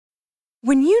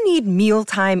When you need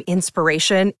mealtime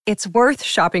inspiration, it's worth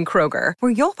shopping Kroger,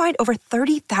 where you'll find over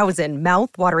 30,000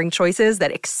 mouth-watering choices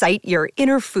that excite your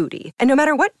inner foodie. And no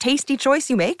matter what tasty choice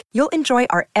you make, you'll enjoy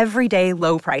our everyday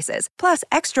low prices, plus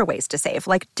extra ways to save,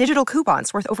 like digital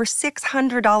coupons worth over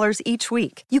 $600 each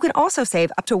week. You can also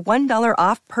save up to $1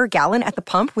 off per gallon at the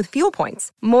pump with fuel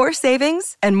points. More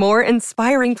savings and more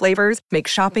inspiring flavors make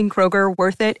shopping Kroger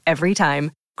worth it every time.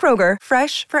 Kroger,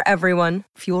 fresh for everyone.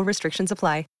 Fuel restrictions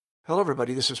apply. Hello,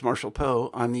 everybody. This is Marshall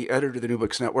Poe. I'm the editor of the New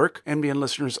Books Network. NBN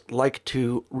listeners like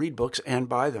to read books and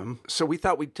buy them. So we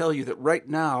thought we'd tell you that right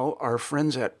now, our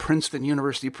friends at Princeton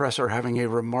University Press are having a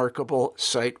remarkable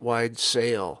site-wide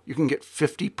sale. You can get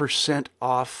 50%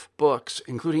 off books,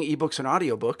 including ebooks and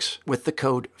audiobooks, with the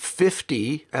code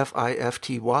 50,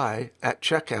 F-I-F-T-Y, at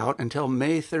checkout until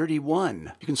May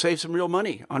 31. You can save some real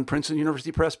money on Princeton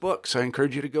University Press books. I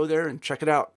encourage you to go there and check it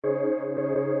out.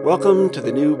 Welcome to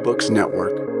the New Books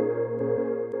Network.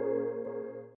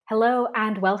 Hello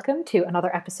and welcome to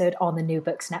another episode on the New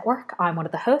Books Network. I'm one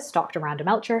of the hosts, Dr. Randa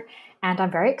Melcher, and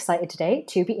I'm very excited today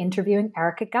to be interviewing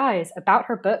Erica Gies about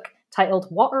her book titled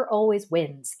Water Always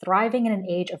Wins, Thriving in an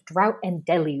Age of Drought and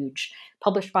Deluge,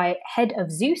 published by Head of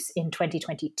Zeus in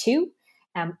 2022.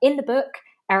 In the book,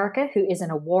 Erica, who is an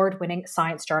award-winning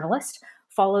science journalist,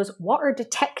 follows water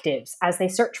detectives as they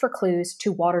search for clues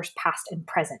to water's past and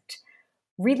present.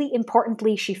 Really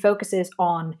importantly, she focuses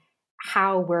on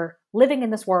how we're living in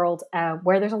this world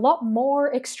where there's a lot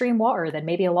more extreme water than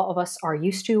maybe a lot of us are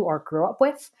used to or grew up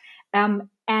with.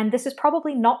 And this is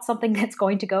probably not something that's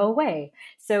going to go away.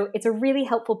 So it's a really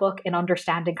helpful book in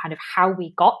understanding kind of how we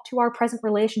got to our present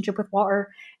relationship with water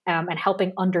and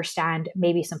helping understand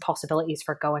maybe some possibilities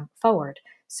for going forward.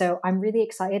 So I'm really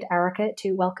excited, Erica,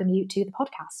 to welcome you to the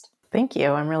podcast. Thank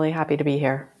you. I'm really happy to be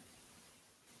here.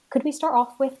 Could we start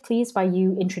off with, please, by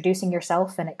you introducing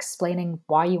yourself and explaining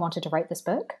why you wanted to write this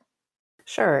book?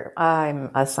 Sure. I'm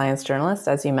a science journalist,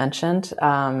 as you mentioned.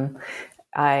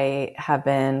 I have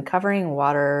been covering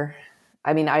water.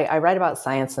 I write about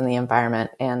science and the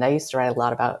environment, and I used to write a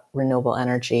lot about renewable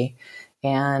energy.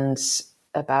 And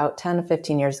about 10 to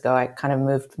 15 years ago, I kind of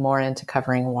moved more into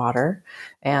covering water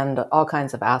and all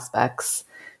kinds of aspects,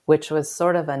 which was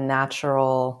sort of a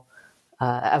natural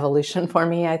evolution for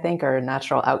me, I think, or a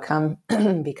natural outcome,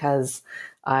 because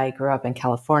I grew up in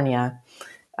California,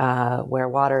 where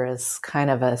water is kind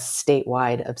of a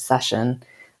statewide obsession.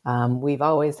 We've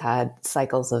always had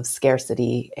cycles of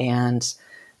scarcity, and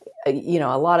a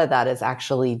lot of that is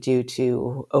actually due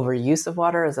to overuse of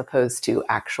water as opposed to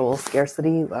actual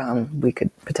scarcity. We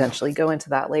could potentially go into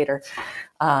that later.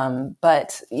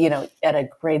 But at a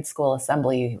grade school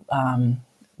assembly,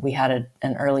 we had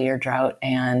an earlier drought,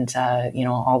 and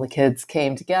all the kids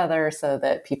came together so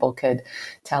that people could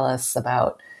tell us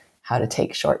about how to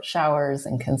take short showers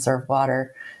and conserve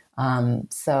water.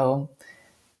 So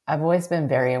I've always been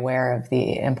very aware of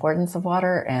the importance of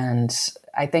water. And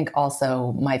I think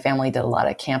also my family did a lot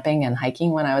of camping and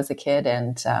hiking when I was a kid.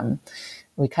 And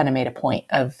we kind of made a point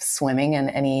of swimming in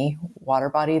any water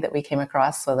body that we came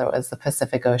across, whether it was the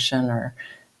Pacific Ocean or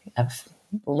a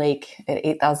lake at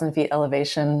 8,000 feet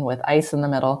elevation with ice in the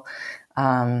middle.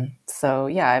 So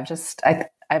yeah,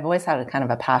 I've always had a kind of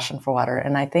a passion for water.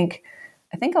 And I think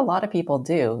a lot of people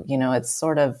do. It's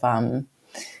sort of,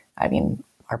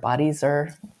 our bodies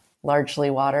are largely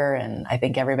water, and I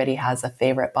think everybody has a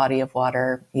favorite body of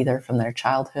water, either from their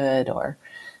childhood or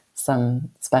some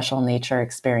special nature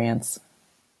experience.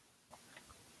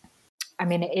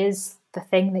 It is the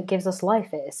thing that gives us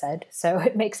life, it is said. So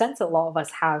it makes sense that a lot of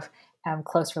us have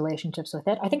close relationships with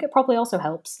it. I think it probably also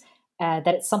helps that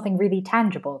it's something really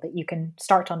tangible that you can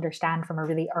start to understand from a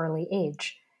really early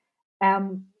age.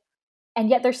 And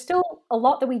yet there's still a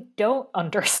lot that we don't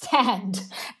understand,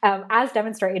 as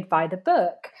demonstrated by the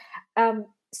book.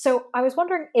 So I was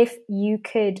wondering if you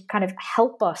could kind of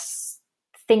help us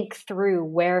think through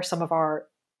where some of our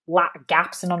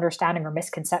gaps in understanding or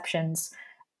misconceptions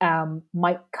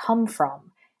might come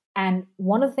from. And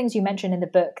one of the things you mentioned in the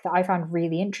book that I found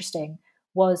really interesting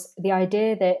was the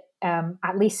idea that,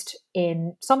 at least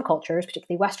in some cultures,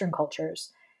 particularly Western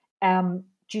cultures,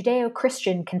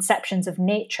 Judeo-Christian conceptions of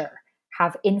nature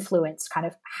have influenced kind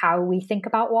of how we think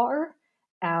about water,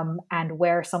 and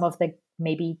where some of the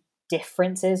maybe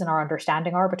differences in our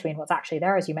understanding are between what's actually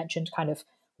there. As you mentioned, kind of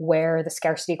where the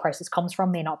scarcity crisis comes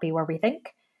from may not be where we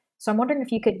think. So I'm wondering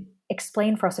if you could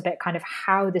explain for us a bit kind of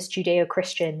how this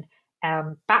Judeo-Christian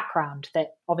background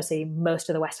that obviously most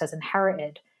of the West has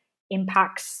inherited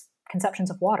impacts conceptions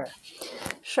of water.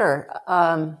 Sure.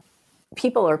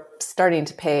 people are starting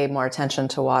to pay more attention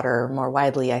to water more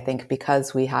widely, I think,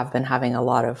 because we have been having a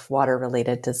lot of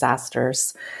water-related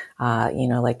disasters,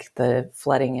 like the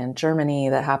flooding in Germany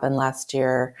that happened last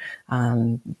year.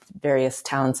 Various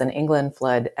towns in England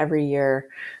flood every year,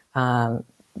 and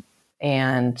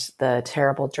the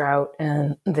terrible drought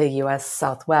in the U.S.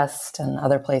 Southwest and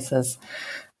other places.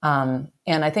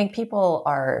 And I think people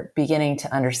are beginning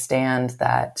to understand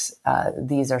that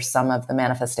these are some of the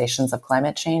manifestations of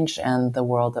climate change and the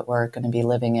world that we're going to be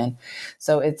living in.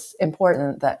 So it's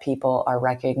important that people are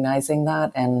recognizing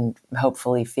that and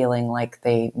hopefully feeling like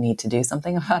they need to do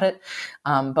something about it.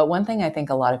 But one thing I think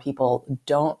a lot of people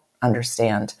don't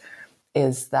understand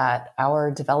is that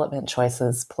our development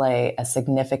choices play a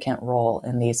significant role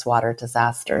in these water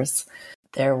disasters.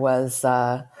 There was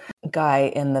a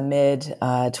guy in the mid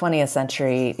 20th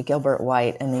century, Gilbert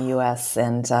White, in the US,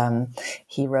 and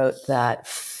he wrote that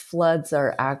floods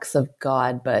are acts of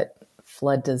God, but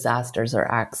flood disasters are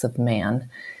acts of man.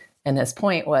 And his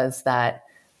point was that,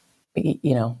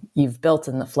 you've built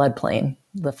in the floodplain.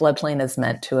 The floodplain is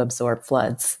meant to absorb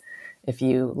floods. If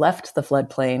you left the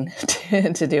floodplain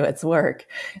to do its work,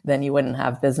 then you wouldn't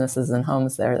have businesses and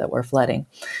homes there that were flooding.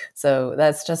 So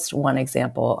that's just one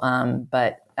example.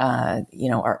 But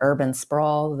our urban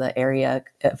sprawl, the area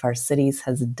of our cities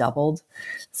has doubled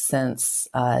since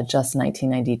just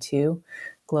 1992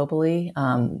 globally.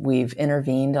 We've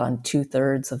intervened on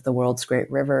 2/3 of the world's great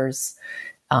rivers.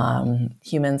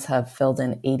 Humans have filled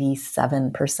in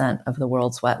 87% of the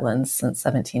world's wetlands since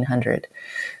 1700.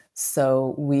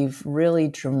 So we've really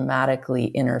dramatically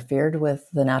interfered with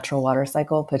the natural water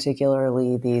cycle,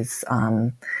 particularly these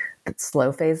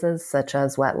slow phases such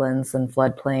as wetlands and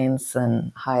floodplains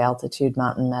and high altitude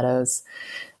mountain meadows,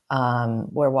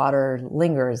 where water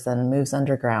lingers and moves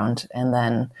underground. And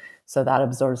then so that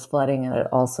absorbs flooding, and it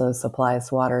also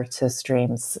supplies water to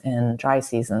streams in dry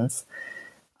seasons.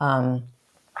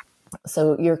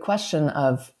 So your question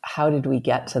of how did we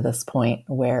get to this point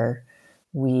where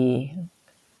we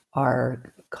are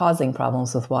causing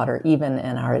problems with water, even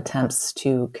in our attempts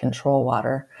to control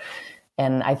water.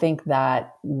 And I think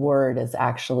that word is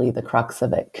actually the crux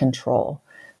of it, control.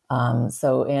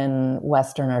 So in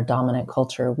Western or dominant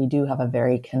culture, we do have a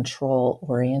very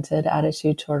control-oriented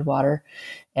attitude toward water.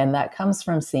 And that comes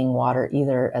from seeing water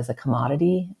either as a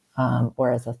commodity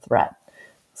or as a threat.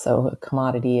 So a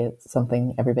commodity is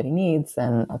something everybody needs,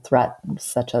 and a threat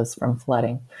such as from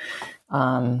flooding.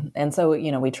 And so,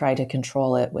 we try to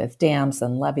control it with dams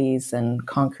and levees and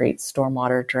concrete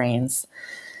stormwater drains.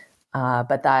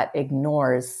 But that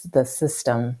ignores the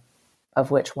system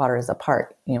of which water is a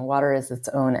part. Water is its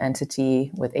own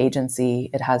entity with agency.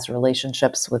 It has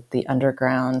relationships with the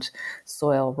underground,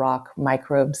 soil, rock,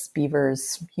 microbes,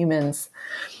 beavers, humans.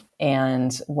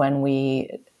 And when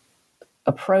we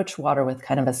approach water with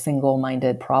kind of a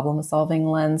single-minded problem-solving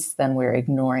lens, then we're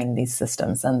ignoring these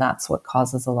systems. And that's what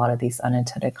causes a lot of these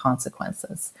unintended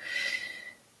consequences.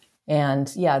 And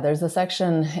there's a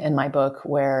section in my book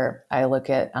where I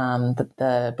look at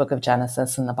the book of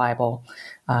Genesis in the Bible.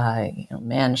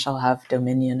 Man shall have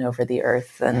dominion over the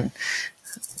earth. And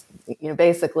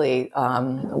basically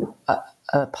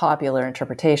a popular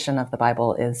interpretation of the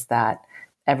Bible is that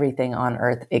everything on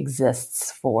earth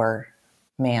exists for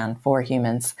man, for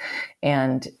humans.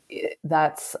 And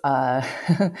that's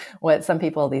what some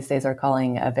people these days are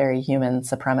calling a very human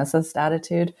supremacist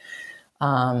attitude.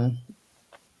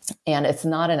 And it's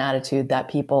not an attitude that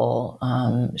people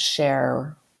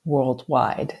share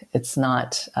worldwide. It's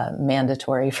not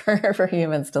mandatory for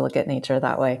humans to look at nature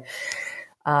that way.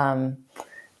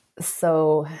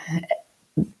 So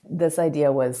this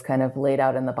idea was kind of laid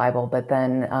out in the Bible, but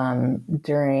then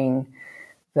during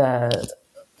the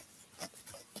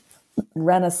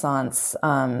Renaissance,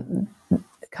 kind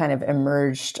of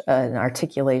emerged an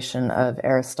articulation of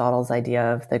Aristotle's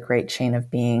idea of the great chain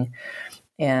of being.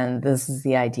 And this is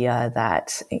the idea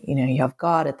that, you have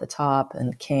God at the top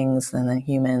and kings and then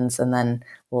humans and then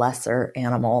lesser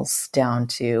animals down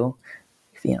to,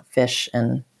 fish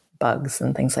and bugs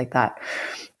and things like that.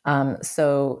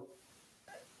 So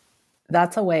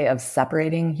that's a way of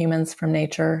separating humans from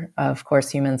nature. Of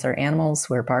course, humans are animals.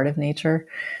 We're part of nature.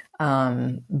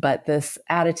 But this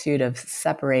attitude of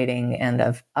separating and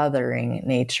of othering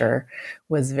nature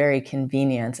was very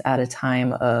convenient at a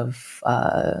time of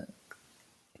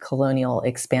colonial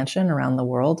expansion around the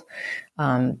world,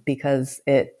 because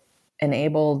it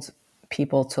enabled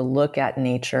people to look at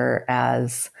nature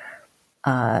as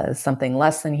something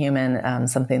less than human,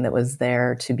 something that was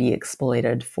there to be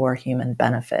exploited for human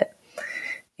benefit.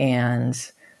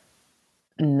 And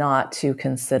not to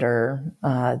consider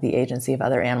the agency of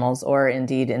other animals or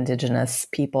indeed indigenous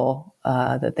people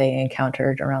that they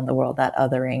encountered around the world, that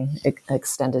othering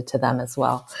extended to them as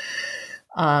well.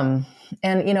 And,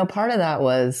 part of that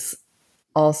was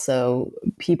also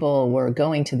people were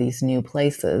going to these new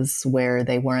places where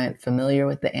they weren't familiar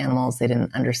with the animals. They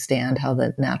didn't understand how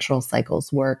the natural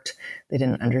cycles worked. They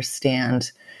didn't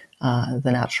understand the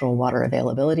natural water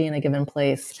availability in a given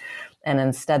place. And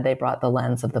instead, they brought the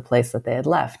lens of the place that they had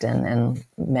left, and in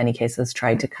many cases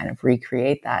tried to kind of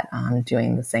recreate that,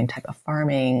 doing the same type of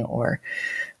farming or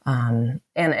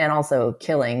and also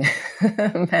killing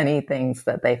many things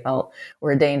that they felt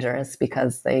were dangerous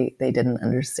because they didn't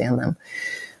understand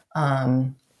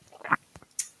them.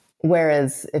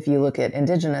 Whereas if you look at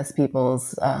indigenous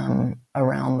peoples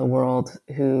around the world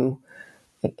who,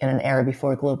 in an era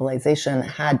before globalization,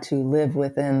 had to live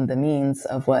within the means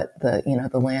of what the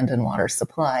land and water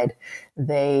supplied,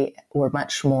 they were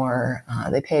much more,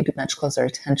 they paid much closer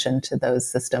attention to those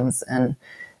systems and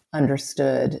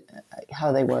understood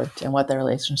how they worked and what their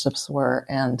relationships were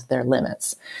and their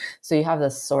limits. So you have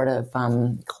this sort of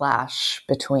clash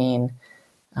between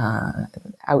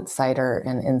outsider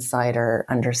and insider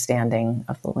understanding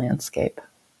of the landscape.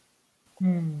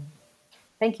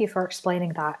 Thank you for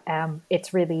explaining that.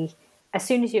 It's really, as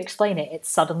soon as you explain it, it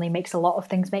suddenly makes a lot of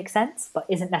things make sense, but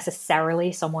isn't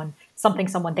necessarily something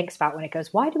someone thinks about when it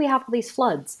goes, why do we have all these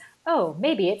floods? Oh,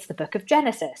 maybe it's the book of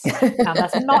Genesis.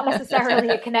 That's not necessarily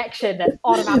a connection that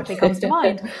automatically comes to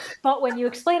mind. But when you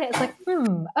explain it, it's like,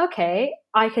 okay,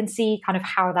 I can see kind of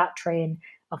how that train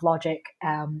of logic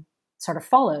sort of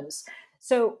follows.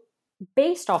 So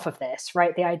based off of this,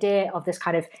 right, the idea of this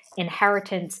kind of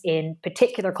inheritance in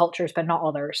particular cultures, but not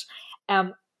others,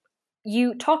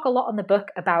 you talk a lot in the book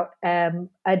about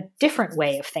a different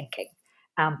way of thinking,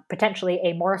 potentially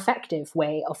a more effective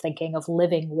way of thinking, of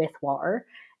living with water.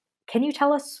 Can you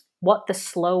tell us what the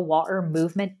slow water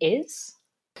movement is?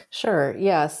 Sure.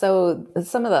 Yeah. So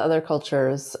some of the other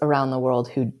cultures around the world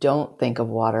who don't think of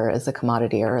water as a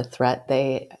commodity or a threat,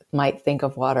 they might think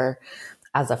of water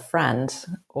as a friend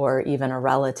or even a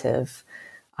relative,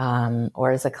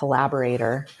 or as a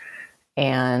collaborator.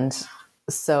 And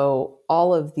so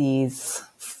all of these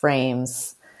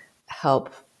frames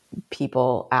help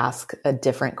people ask a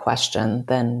different question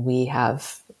than we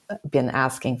have been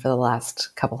asking for the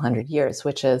last couple hundred years,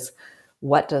 which is,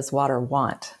 what does water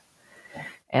want?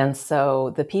 And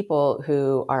so the people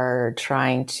who are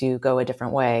trying to go a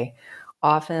different way,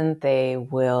 often they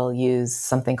will use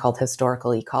something called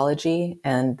historical ecology.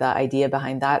 And the idea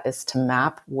behind that is to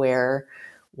map where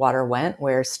water went,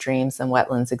 where streams and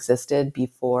wetlands existed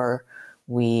before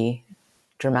we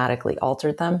dramatically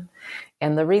altered them.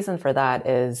 And the reason for that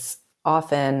is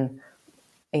often,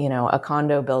 a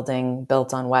condo building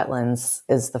built on wetlands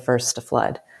is the first to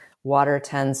flood. Water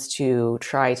tends to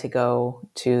try to go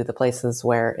to the places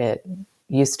where it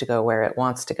used to go, where it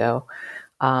wants to go.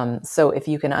 So if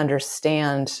you can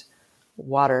understand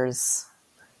water's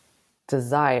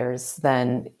desires,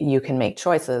 then you can make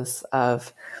choices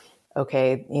of,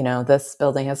 okay, this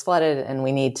building has flooded and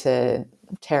we need to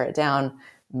tear it down.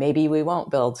 Maybe we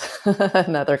won't build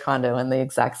another condo in the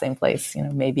exact same place.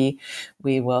 Maybe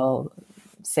we will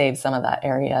save some of that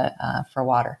area for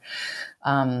water.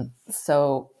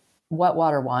 So what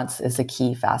water wants is a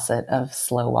key facet of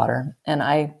slow water. And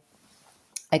I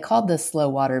called this slow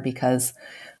water because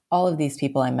all of these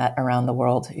people I met around the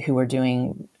world who were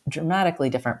doing dramatically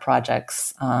different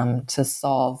projects to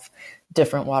solve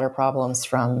different water problems,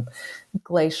 from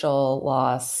glacial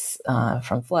loss,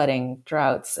 from flooding,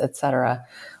 droughts, etc.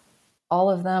 All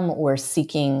of them were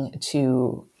seeking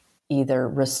to either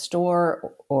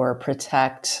restore or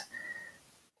protect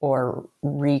or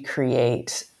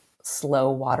recreate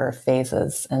slow water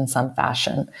phases in some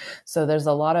fashion. So there's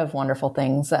a lot of wonderful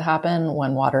things that happen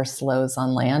when water slows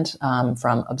on land,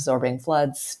 from absorbing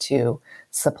floods to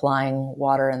supplying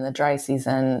water in the dry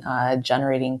season,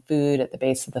 generating food at the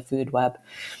base of the food web.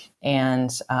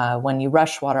 And when you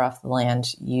rush water off the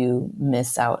land, you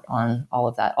miss out on all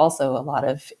of that. Also, a lot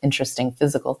of interesting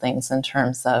physical things in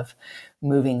terms of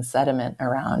moving sediment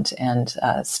around and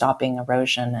stopping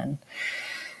erosion. And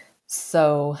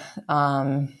so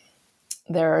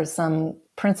there are some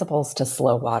principles to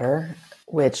slow water,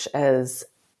 which is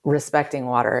respecting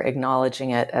water, acknowledging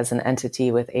it as an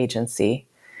entity with agency.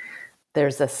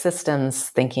 There's a systems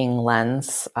thinking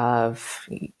lens of,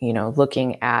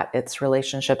 looking at its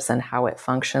relationships and how it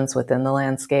functions within the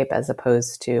landscape, as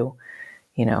opposed to,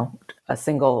 a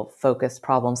single focused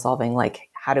problem solving, like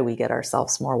how do we get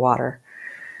ourselves more water?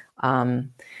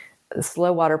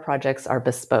 Slow water projects are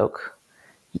bespoke.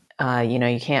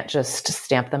 You can't just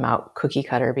stamp them out cookie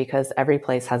cutter because every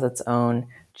place has its own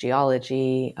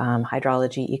geology,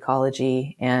 hydrology,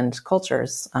 ecology, and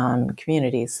cultures,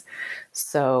 communities.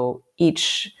 So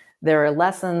there are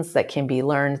lessons that can be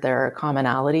learned, there are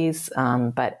commonalities,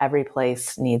 but every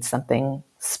place needs something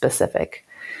specific.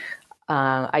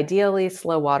 Ideally,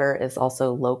 slow water is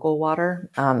also local water.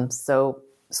 So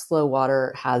slow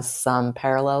water has some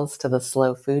parallels to the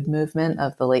slow food movement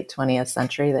of the late 20th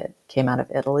century that came out of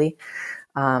Italy,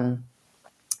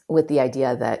 with the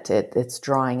idea that it's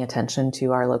drawing attention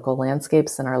to our local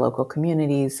landscapes and our local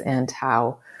communities, and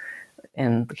how,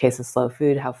 in the case of slow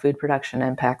food, how food production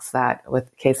impacts that. With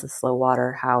the case of slow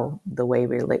water, how the way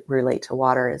we relate to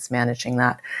water is managing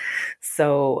that.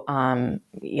 So,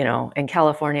 in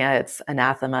California, it's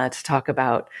anathema to talk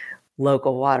about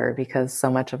local water because so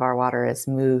much of our water is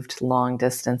moved long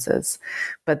distances.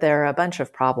 But there are a bunch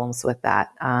of problems with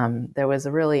that. There was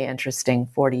a really interesting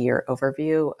 40-year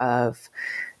overview of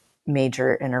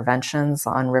major interventions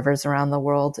on rivers around the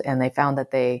world, and they found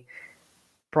that they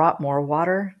brought more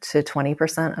water to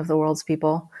 20% of the world's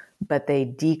people, but they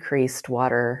decreased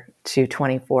water to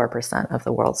 24% of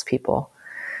the world's people.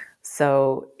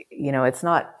 So, it's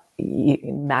not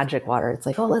magic water. It's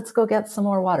like, oh, let's go get some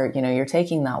more water. You're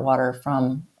taking that water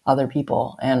from other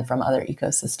people and from other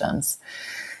ecosystems.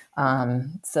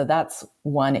 So that's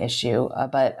one issue,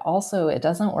 but also it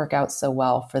doesn't work out so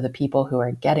well for the people who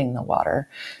are getting the water,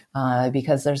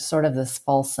 because there's sort of this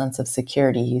false sense of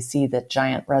security. You see the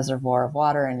giant reservoir of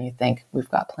water and you think we've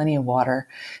got plenty of water,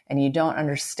 and you don't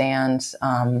understand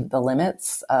the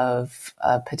limits of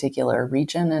a particular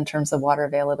region in terms of water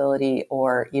availability,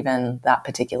 or even that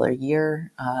particular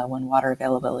year when water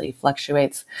availability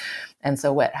fluctuates. And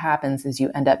so what happens is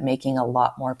you end up making a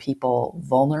lot more people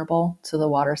vulnerable to the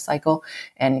water cycle.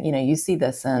 And, you see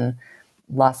this in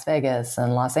Las Vegas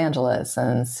and Los Angeles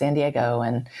and San Diego,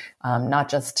 and not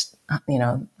just,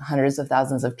 hundreds of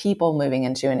thousands of people moving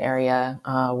into an area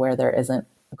where there isn't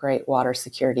great water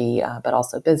security, but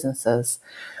also businesses.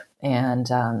 And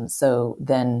so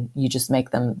then you just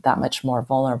make them that much more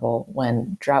vulnerable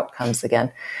when drought comes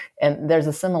again. And there's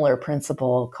a similar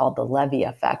principle called the levee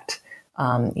effect.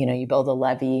 You build a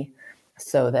levee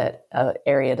so that an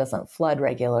area doesn't flood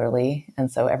regularly.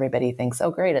 And so everybody thinks, oh,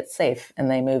 great, it's safe.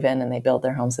 And they move in and they build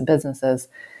their homes and businesses.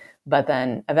 But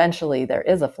then eventually there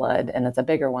is a flood, and it's a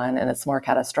bigger one, and it's more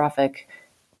catastrophic,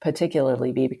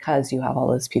 particularly because you have all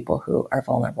those people who are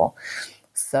vulnerable.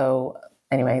 So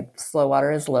anyway, slow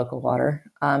water is local water.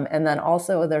 And then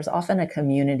also there's often a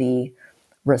community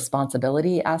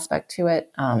responsibility aspect to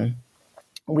it.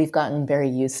 We've gotten very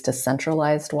used to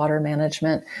centralized water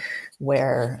management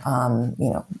where,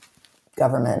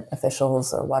 government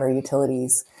officials or water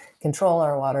utilities control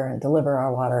our water and deliver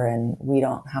our water, and we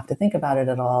don't have to think about it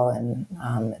at all. And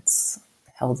it's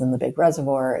held in the big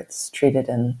reservoir. It's treated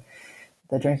in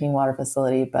the drinking water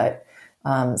facility. But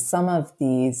some of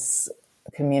these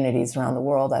communities around the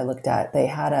world I looked at, they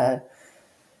had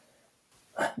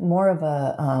more of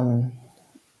a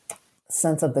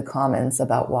sense of the commons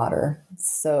about water.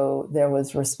 So there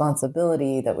was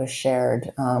responsibility that was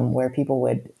shared, where people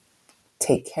would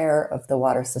take care of the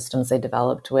water systems they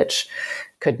developed, which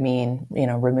could mean,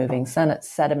 removing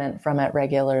sediment from it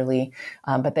regularly.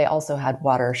 But they also had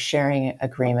water sharing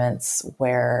agreements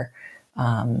where,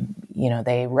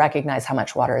 they recognize how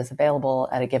much water is available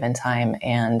at a given time,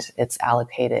 and it's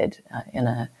allocated in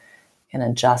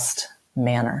a just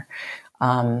manner.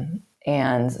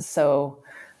 And so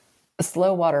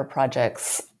slow water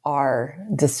projects are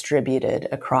distributed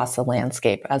across a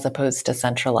landscape as opposed to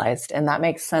centralized. And that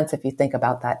makes sense if you think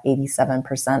about that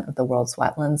 87% of the world's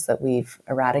wetlands that we've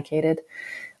eradicated.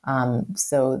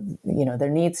 So, there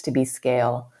needs to be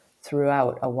scale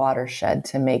throughout a watershed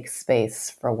to make space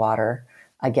for water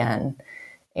again.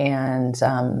 And,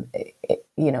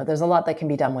 there's a lot that can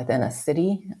be done within a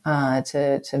city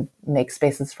to make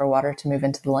spaces for water to move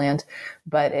into the land,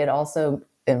 but it also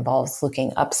involves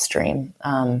looking upstream.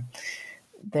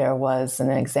 There was an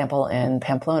example in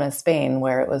Pamplona, Spain,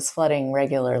 where it was flooding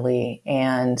regularly,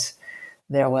 and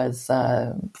there was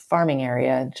a farming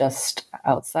area just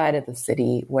outside of the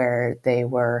city where they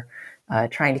were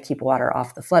trying to keep water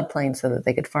off the floodplain so that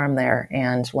they could farm there.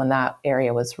 And when that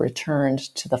area was returned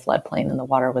to the floodplain and the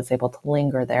water was able to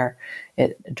linger there,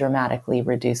 it dramatically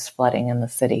reduced flooding in the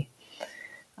city.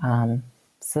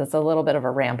 So it's a little bit of a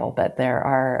ramble, but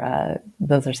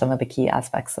those are some of the key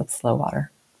aspects of slow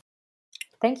water.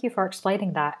 Thank you for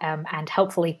explaining that and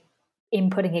helpfully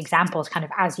inputting examples kind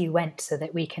of as you went so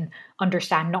that we can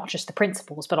understand not just the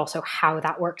principles, but also how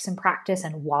that works in practice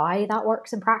and why that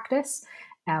works in practice.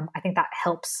 I think that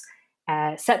helps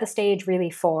set the stage really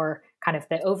for kind of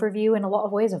the overview in a lot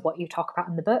of ways of what you talk about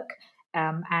in the book,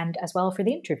 and as well for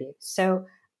the interview. So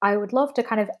I would love to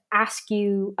kind of ask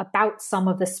you about some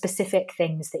of the specific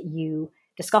things that you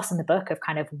discuss in the book, of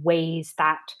kind of ways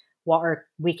that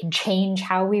we can change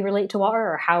how we relate to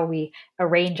water, or how we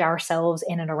arrange ourselves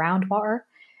in and around water.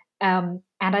 And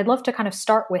I'd love to kind of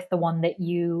start with the one that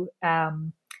you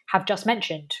have just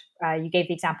mentioned. You gave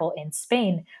the example in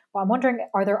Spain, but I'm wondering,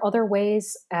 are there other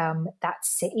ways that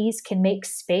cities can make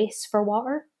space for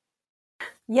water?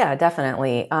 Yeah,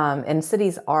 definitely. And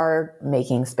cities are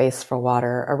making space for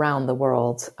water around the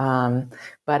world.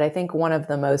 But I think one of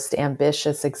the most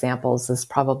ambitious examples is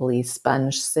probably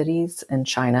sponge cities in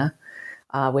China,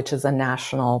 which is a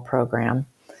national program.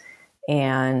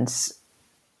 And,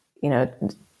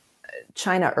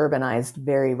 China urbanized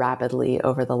very rapidly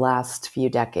over the last few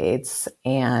decades.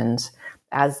 And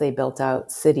as they built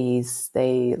out cities,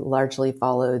 they largely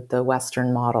followed the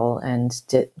Western model and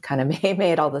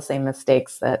made all the same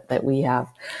mistakes that we have.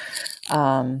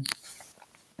 And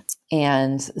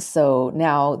so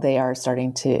now they are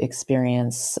starting to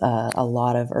experience a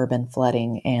lot of urban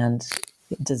flooding and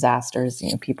disasters.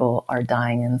 People are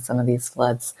dying in some of these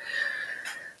floods.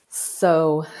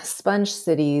 So Sponge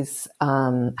Cities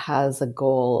has a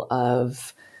goal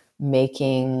of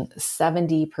making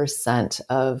 70%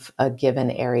 of a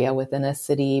given area within a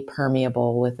city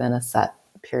permeable within a set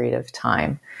period of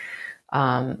time.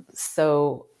 When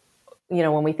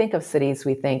we think of cities,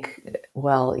 we think,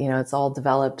 it's all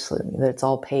developed, it's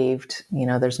all paved,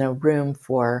 there's no room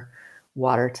for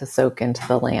water to soak into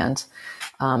the land.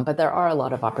 But there are a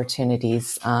lot of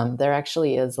opportunities. There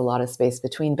actually is a lot of space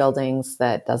between buildings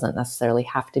that doesn't necessarily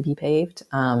have to be paved.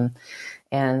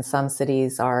 And some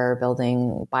cities are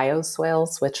building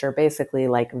bioswales, which are basically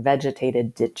like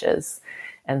vegetated ditches.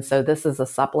 And so this is a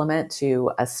supplement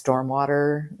to a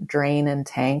stormwater drain and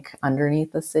tank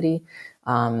underneath the city.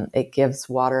 It gives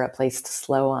water a place to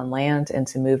slow on land and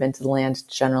to move into the land,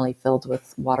 generally filled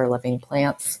with water-loving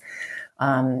plants.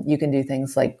 You can do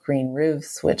things like green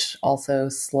roofs, which also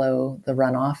slow the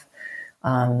runoff.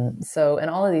 So in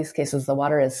all of these cases, the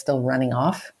water is still running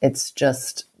off. It's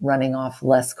just running off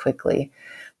less quickly.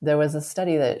 There was a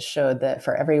study that showed that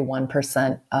for every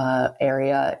 1%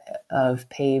 area of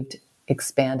paved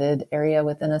expanded area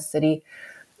within a city,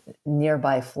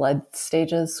 nearby flood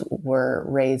stages were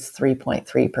raised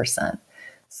 3.3%.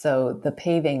 So the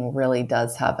paving really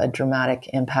does have a dramatic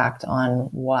impact on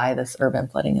why this urban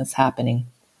flooding is happening.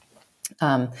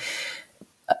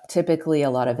 Typically, a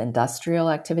lot of industrial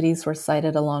activities were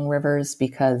sited along rivers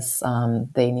because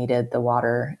they needed the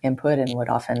water input and would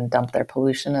often dump their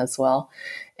pollution as well.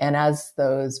 And as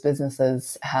those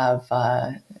businesses have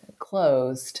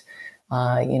closed,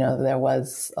 there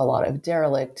was a lot of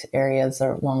derelict areas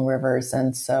along rivers.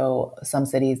 And so some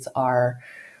cities are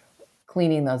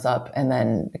cleaning those up and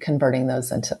then converting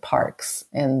those into parks.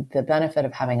 And the benefit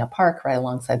of having a park right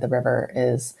alongside the river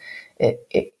is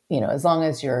it as long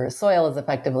as your soil is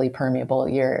effectively permeable,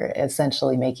 you're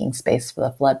essentially making space for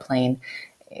the floodplain.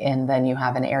 And then you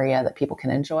have an area that people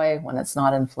can enjoy when it's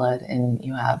not in flood, and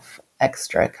you have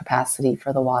extra capacity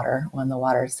for the water when the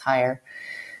water is higher.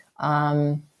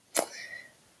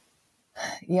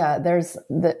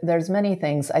 There's many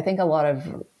things. I think a lot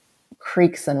of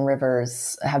creeks and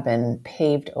rivers have been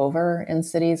paved over in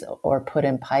cities or put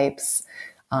in pipes,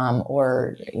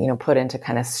 or put into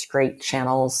kind of straight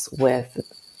channels with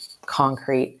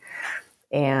concrete.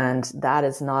 And that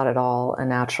is not at all a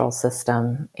natural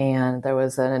system. And there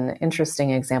was an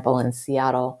interesting example in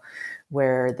Seattle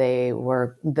where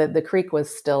the creek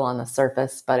was still on the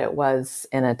surface, but it was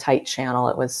in a tight channel.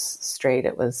 It was straight.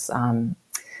 It was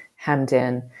hemmed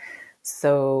in.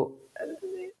 So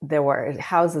there were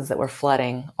houses that were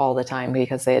flooding all the time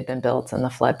because they had been built in the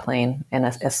floodplain, in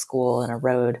a school and a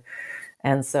road.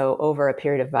 And so over a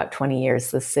period of about 20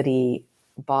 years, the city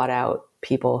bought out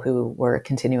people who were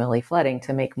continually flooding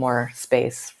to make more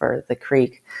space for the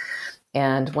creek.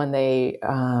 And when they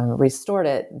restored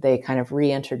it, they kind of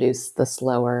reintroduced the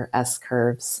slower S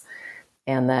curves.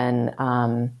 And then,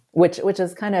 which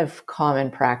is kind of common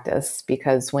practice,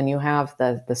 because when you have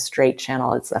the straight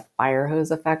channel, it's a fire hose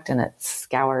effect and it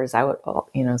scours out,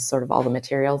 sort of all the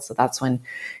materials. So that's when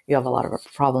you have a lot of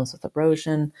problems with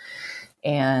erosion.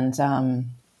 And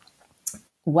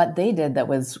what they did that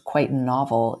was quite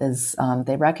novel is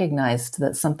they recognized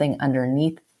that something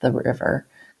underneath the river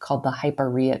called the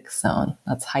hyporheic zone,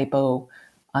 that's hypo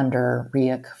under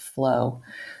rheic flow,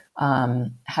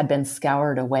 had been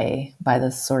scoured away by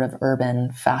this sort of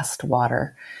urban fast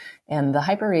water. And the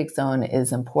hyporheic zone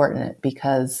is important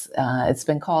because it's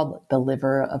been called the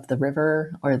liver of the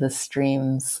river, or the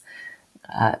stream's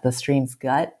the stream's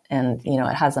gut. And,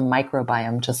 it has a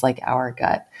microbiome just like our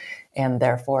gut. And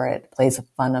therefore, it plays a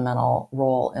fundamental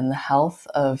role in the health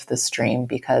of the stream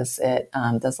because it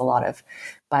does a lot of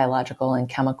biological and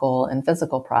chemical and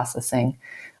physical processing.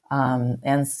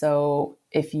 And so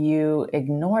if you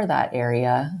ignore that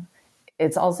area,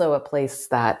 it's also a place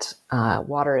that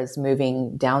water is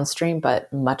moving downstream,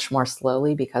 but much more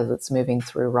slowly because it's moving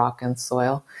through rock and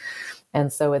soil.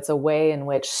 And so it's a way in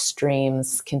which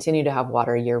streams continue to have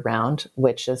water year round,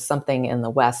 which is something in the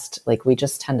West, like we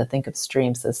just tend to think of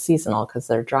streams as seasonal because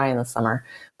they're dry in the summer.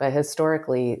 But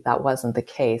historically, that wasn't the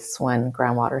case when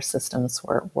groundwater systems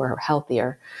were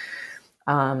healthier.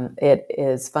 It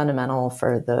is fundamental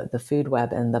for the food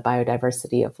web and the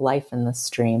biodiversity of life in the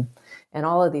stream. And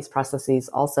all of these processes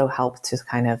also help to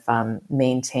kind of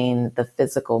maintain the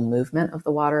physical movement of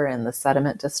the water and the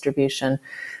sediment distribution.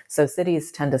 So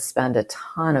cities tend to spend a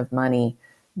ton of money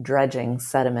dredging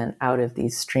sediment out of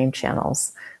these stream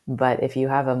channels. But if you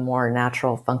have a more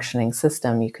natural functioning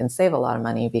system, you can save a lot of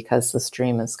money because the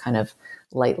stream is kind of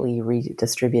lightly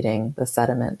redistributing the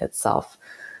sediment itself.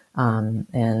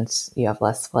 And you have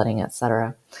less flooding, et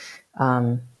cetera.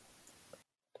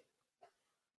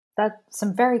 That's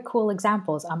some very cool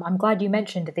examples. I'm glad you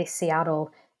mentioned this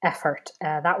Seattle effort.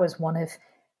 That was one of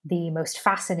the most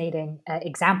fascinating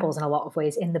examples in a lot of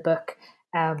ways in the book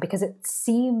because it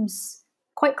seems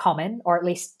quite common, or at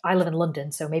least I live in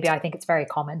London, so maybe I think it's very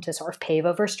common to sort of pave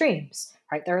over streams,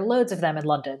 right? There are loads of them in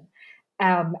London.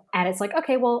 And it's like,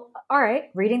 okay, well, all right,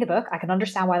 reading the book, I can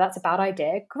understand why that's a bad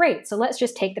idea. Great. So let's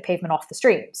just take the pavement off the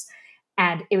streams.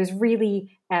 And it was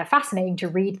really fascinating to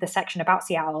read the section about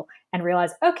Seattle and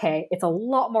realize, okay, it's a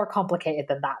lot more complicated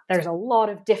than that. There's a lot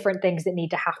of different things that need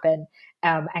to happen.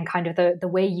 And kind of the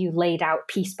way you laid out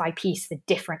piece by piece the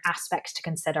different aspects to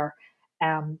consider,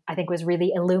 I think was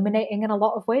really illuminating in a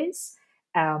lot of ways.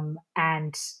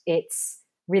 And it's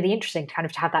really interesting to kind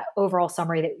of to have that overall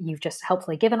summary that you've just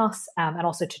helpfully given us, and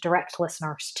also to direct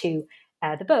listeners to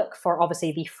the book for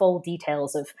obviously the full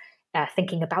details of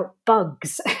thinking about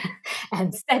bugs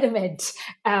and sediment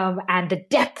and the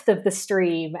depth of the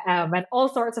stream and all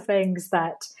sorts of things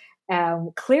that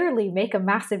clearly make a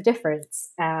massive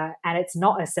difference. And it's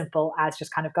not as simple as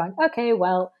just kind of going, okay,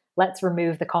 well, let's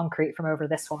remove the concrete from over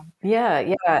this one.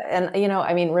 Yeah. And,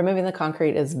 removing the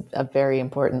concrete is a very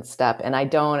important step. And I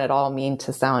don't at all mean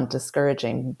to sound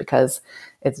discouraging because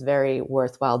it's very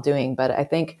worthwhile doing. But I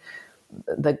think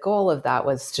the goal of that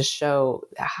was to show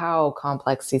how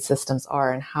complex these systems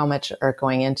are and how much are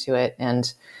going into it.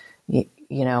 And,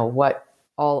 what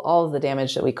all of the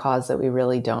damage that we cause that we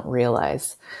really don't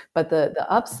realize. But the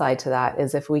upside to that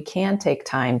is if we can take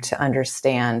time to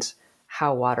understand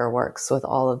how water works with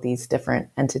all of these different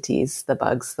entities, the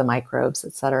bugs, the microbes,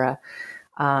 et cetera,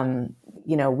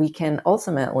 we can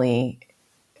ultimately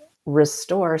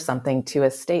restore something to a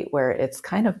state where it's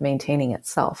kind of maintaining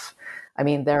itself. I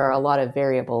mean, there are a lot of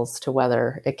variables to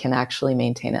whether it can actually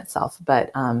maintain itself,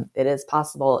 but it is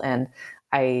possible. And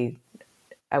I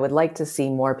would like to see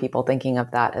more people thinking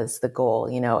of that as the goal.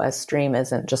 A stream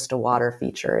isn't just a water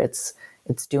feature. It's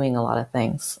doing a lot of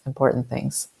things, important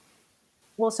things.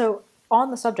 Well, so on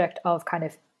the subject of kind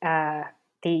of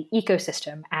the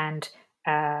ecosystem and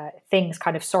things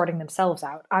kind of sorting themselves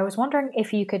out, I was wondering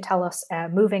if you could tell us,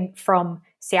 moving from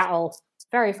Seattle,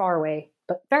 very far away,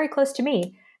 but very close to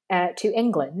me, to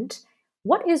England,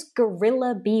 what is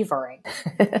guerrilla beavering?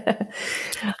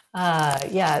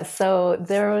 So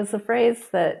there was a phrase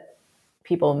that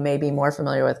people may be more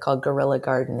familiar with called guerrilla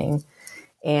gardening.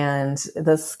 And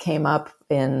this came up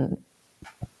in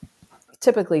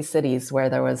typically cities where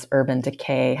there was urban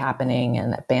decay happening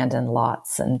and abandoned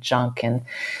lots and junk. And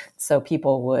so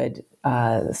people would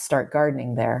start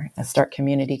gardening there, start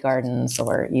community gardens,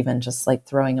 or even just like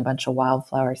throwing a bunch of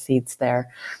wildflower seeds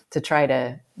there to try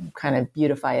to kind of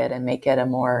beautify it and make it a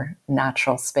more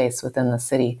natural space within the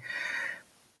city.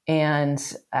 And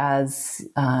as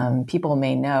people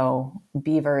may know,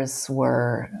 beavers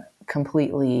were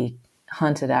completely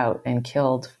hunted out and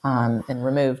killed and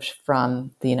removed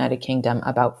from the United Kingdom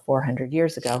about 400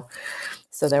 years ago.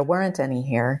 So there weren't any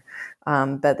here.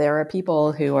 But there are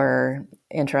people who are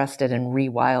interested in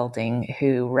rewilding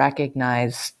who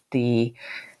recognize the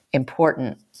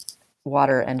important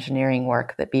water engineering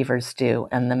work that beavers do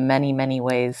and the many, many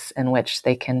ways in which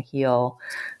they can heal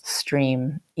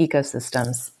stream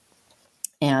ecosystems.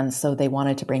 And so they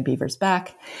wanted to bring beavers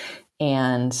back.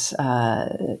 And,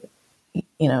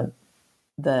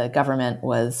 the government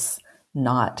was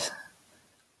not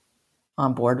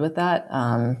on board with that.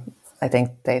 I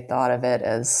think they thought of it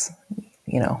as,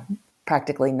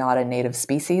 practically not a native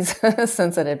species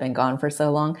since it had been gone for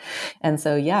so long. And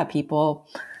so, yeah, people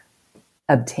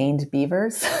obtained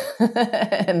beavers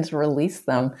and released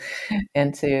them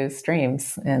into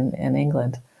streams in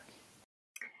England.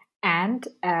 And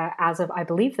as of, I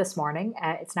believe, this morning,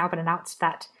 it's now been announced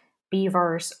that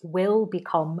beavers will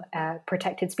become a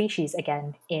protected species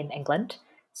again in England.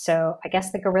 So I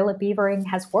guess the guerrilla beavering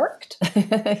has worked.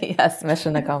 Yes,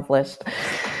 mission accomplished.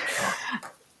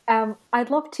 I'd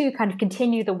love to kind of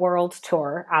continue the world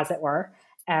tour, as it were.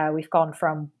 We've gone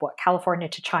from California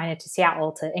to China to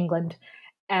Seattle to England.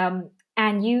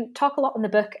 And you talk a lot in the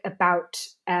book about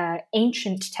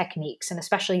ancient techniques, and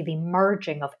especially the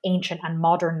merging of ancient and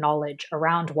modern knowledge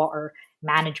around water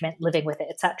management, living with it,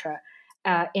 etc.,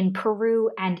 in Peru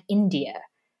and India.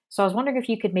 So I was wondering if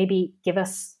you could maybe give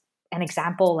us an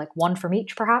example, like one from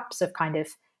each, perhaps, of kind of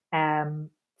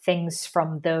things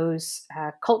from those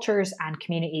cultures and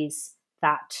communities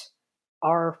that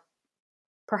are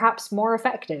perhaps more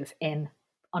effective in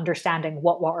understanding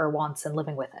what water wants and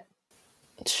living with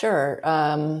it. Sure.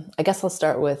 I guess I'll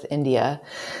start with India.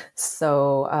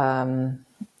 So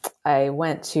I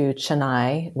went to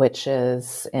Chennai, which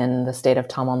is in the state of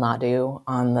Tamil Nadu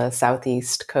on the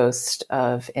southeast coast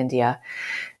of India.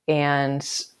 And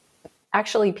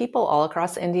actually, people all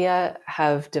across India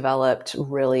have developed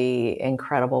really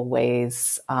incredible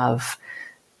ways of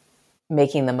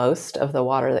making the most of the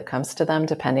water that comes to them,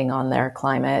 depending on their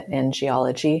climate and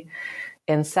geology.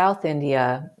 In South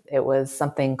India, it was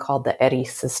something called the Eri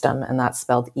system, and that's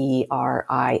spelled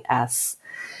E-R-I-S.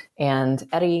 And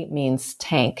Eri means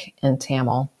tank in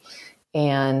Tamil.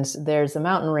 And there's a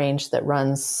mountain range that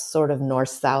runs sort of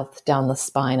north-south down the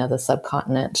spine of the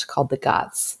subcontinent called the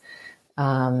Ghats.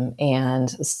 And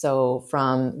so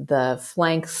from the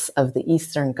flanks of the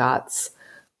eastern Ghats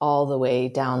all the way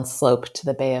down slope to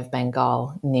the Bay of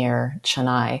Bengal near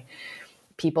Chennai,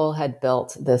 people had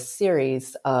built this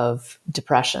series of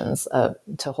depressions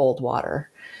to hold water.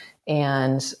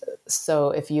 And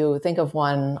so if you think of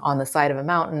one on the side of a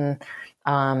mountain,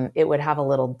 it would have a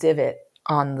little divot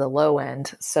on the low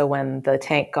end. So when the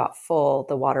tank got full,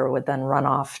 the water would then run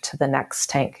off to the next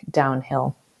tank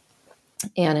downhill.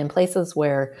 And in places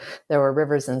where there were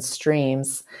rivers and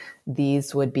streams,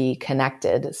 these would be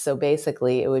connected. So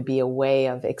basically, it would be a way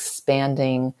of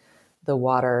expanding the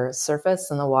water surface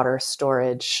and the water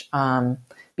storage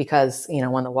because,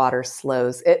 when the water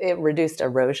slows, it reduced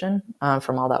erosion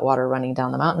from all that water running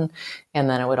down the mountain. And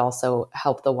then it would also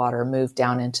help the water move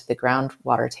down into the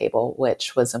groundwater table,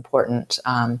 which was important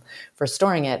for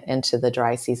storing it into the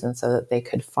dry season so that they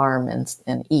could farm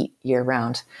and eat year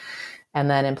round. And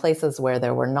then in places where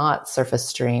there were not surface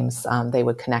streams, they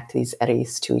would connect these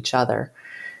eddies to each other.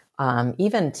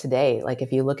 Even today, like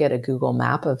if you look at a Google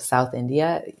map of South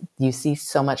India, you see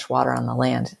so much water on the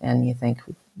land and you think,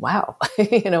 wow,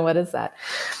 what is that?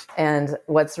 And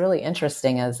what's really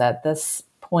interesting is at this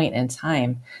point in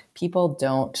time, people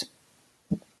don't,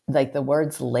 like the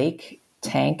words lake,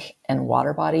 tank, and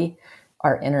water body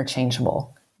are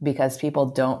interchangeable because people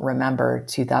don't remember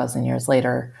 2,000 years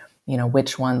later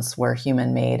which ones were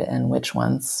human-made and which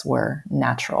ones were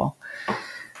natural.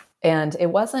 And it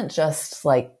wasn't just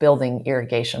like building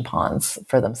irrigation ponds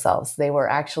for themselves. They were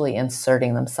actually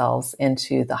inserting themselves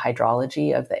into the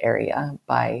hydrology of the area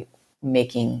by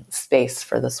making space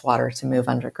for this water to move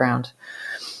underground.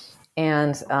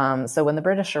 And so when the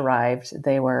British arrived,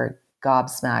 they were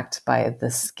gobsmacked by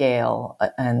the scale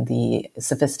and the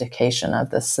sophistication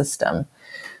of this system.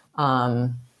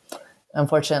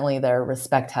 Unfortunately, their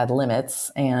respect had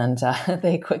limits, and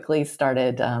they quickly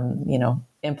started,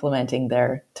 implementing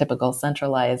their typical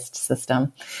centralized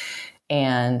system,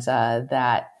 and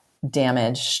that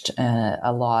damaged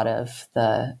a lot of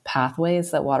the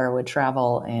pathways that water would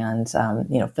travel, and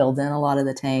filled in a lot of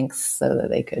the tanks so that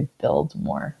they could build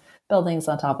more buildings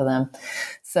on top of them.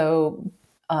 So,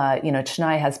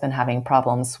 Chennai has been having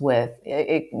problems with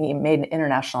it. It made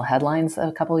international headlines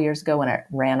a couple of years ago when it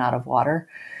ran out of water.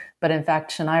 But in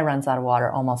fact, Chennai runs out of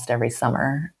water almost every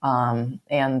summer.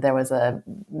 And there was a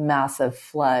massive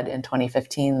flood in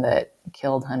 2015 that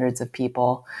killed hundreds of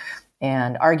people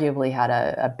and arguably had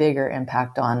a bigger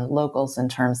impact on locals in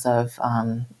terms of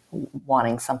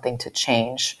wanting something to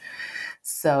change.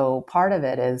 So part of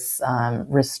it is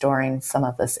restoring some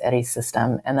of this eddy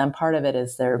system. And then part of it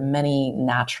is there are many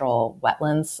natural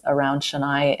wetlands around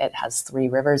Chennai. It has 3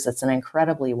 rivers. It's an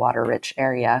incredibly water-rich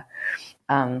area.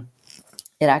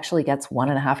 It actually gets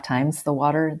 1.5 times the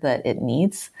water that it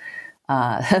needs.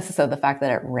 So the fact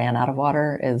that it ran out of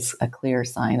water is a clear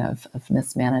sign of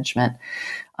mismanagement.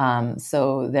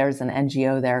 So there's an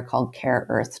NGO there called Care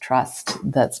Earth Trust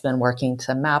that's been working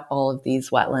to map all of these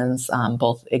wetlands,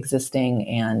 both existing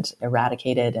and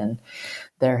eradicated. And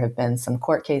there have been some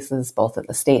court cases, both at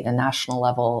the state and national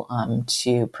level,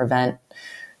 to prevent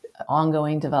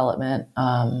ongoing development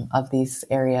of these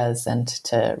areas and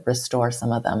to restore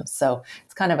some of them. So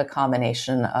it's kind of a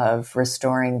combination of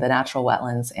restoring the natural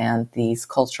wetlands and these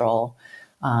cultural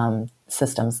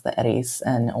systems, the eddies,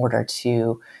 in order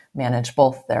to manage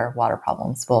both their water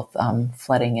problems, both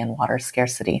flooding and water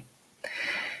scarcity.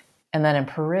 And then in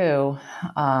Peru,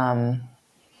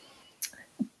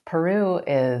 Peru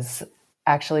is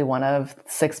actually one of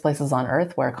 6 places on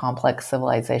Earth where complex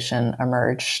civilization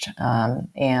emerged.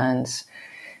 And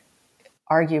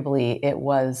arguably it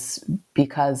was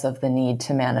because of the need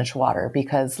to manage water,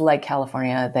 because like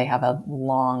California, they have a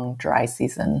long dry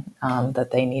season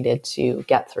that they needed to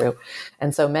get through.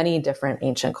 And so many different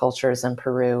ancient cultures in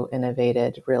Peru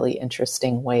innovated really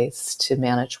interesting ways to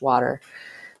manage water.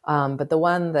 But the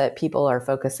one that people are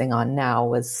focusing on now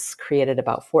was created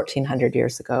about 1,400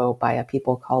 years ago by a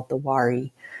people called the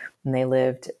Wari. And they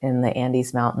lived in the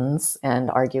Andes Mountains, and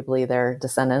arguably their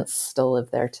descendants still live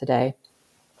there today.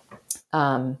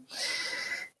 And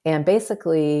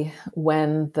basically,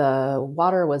 when the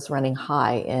water was running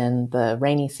high in the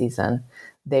rainy season,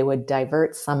 they would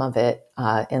divert some of it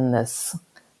in this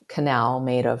canal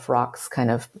made of rocks kind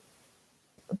of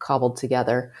cobbled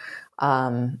together.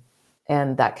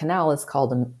 And that canal is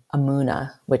called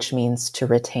Amuna, which means to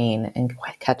retain in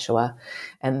Quechua.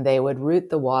 And they would route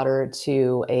the water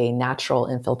to a natural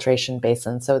infiltration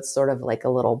basin. So it's sort of like a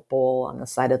little bowl on the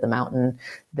side of the mountain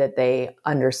that they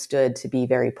understood to be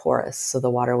very porous. So the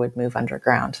water would move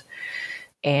underground.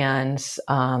 And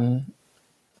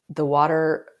the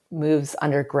water moves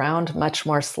underground much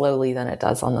more slowly than it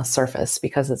does on the surface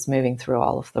because it's moving through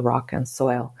all of the rock and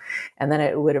soil. And then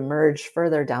it would emerge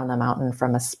further down the mountain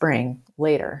from a spring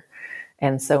later.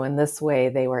 And so in this way,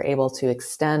 they were able to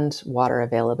extend water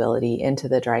availability into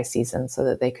the dry season so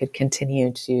that they could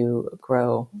continue to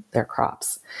grow their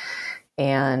crops.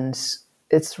 And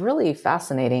it's really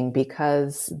fascinating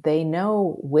because they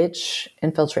know which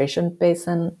infiltration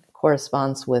basin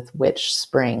corresponds with which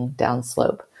spring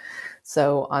downslope.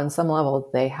 So on some level,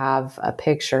 they have a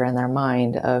picture in their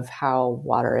mind of how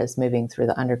water is moving through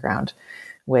the underground,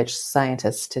 which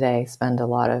scientists today spend a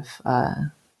lot of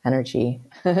energy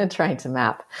trying to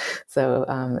map. So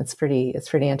it's pretty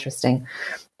interesting.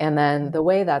 And then the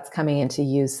way that's coming into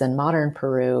use in modern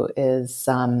Peru is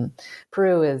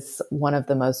one of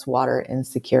the most water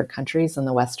insecure countries in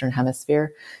the Western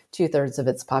Hemisphere. 2/3 of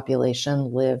its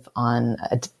population live on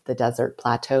the desert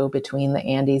plateau between the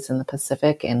Andes and the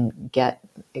Pacific and get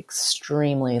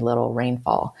extremely little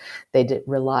rainfall. They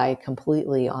rely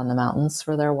completely on the mountains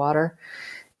for their water.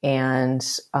 And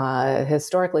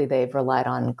historically, they've relied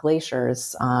on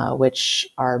glaciers, which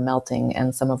are melting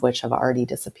and some of which have already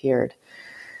disappeared.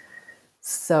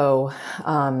 So,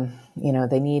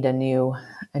 they need a new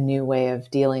way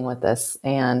of dealing with this.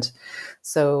 And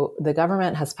so the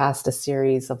government has passed a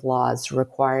series of laws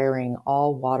requiring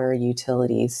all water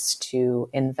utilities to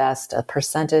invest a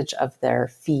percentage of their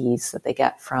fees that they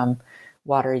get from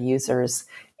water users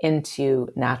into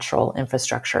natural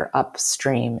infrastructure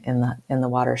upstream in the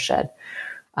watershed,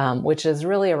 which is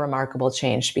really a remarkable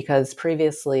change because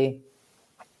previously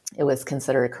it was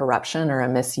considered corruption or a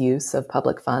misuse of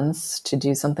public funds to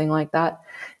do something like that.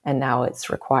 And now it's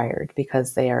required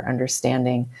because they are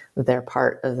understanding that they're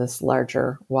part of this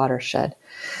larger watershed.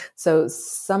 So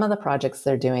some of the projects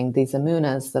they're doing, these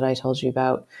amunas that I told you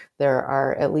about, there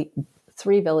are at least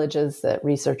 3 villages that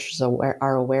researchers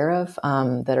are aware of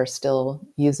that are still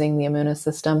using the Amuna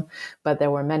system, but there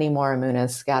were many more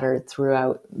Amunas scattered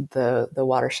throughout the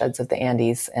watersheds of the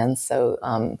Andes. And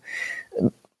so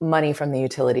money from the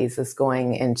utilities is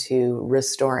going into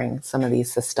restoring some of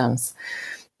these systems.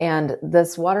 And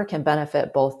this water can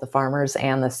benefit both the farmers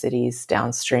and the cities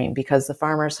downstream because the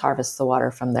farmers harvest the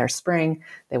water from their spring,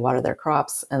 they water their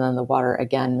crops, and then the water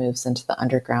again moves into the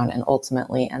underground and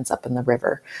ultimately ends up in the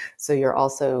river. So you're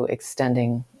also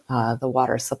extending the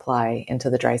water supply into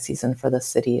the dry season for the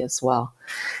city as well.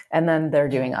 And then they're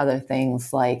doing other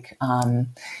things like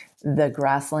the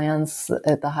grasslands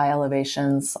at the high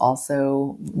elevations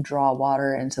also draw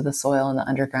water into the soil in the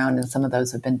underground, and some of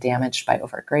those have been damaged by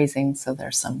overgrazing. So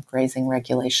there's some grazing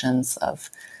regulations of,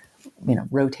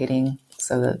 rotating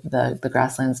so that the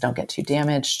grasslands don't get too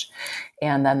damaged.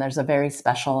 And then there's a very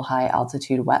special high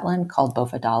altitude wetland called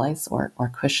Bofedales or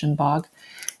cushion bog.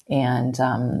 And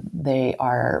they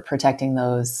are protecting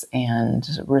those and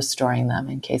restoring them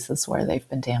in cases where they've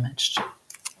been damaged.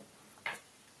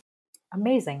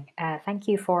 Amazing. Thank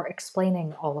you for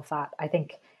explaining all of that. I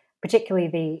think particularly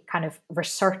the kind of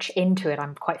research into it,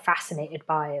 I'm quite fascinated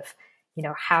by of,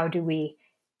 how do we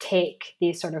take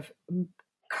these sort of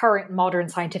current modern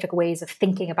scientific ways of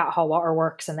thinking about how water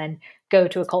works and then go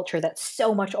to a culture that's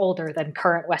so much older than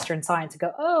current Western science and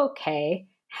go, oh, okay,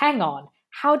 hang on.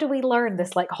 How do we learn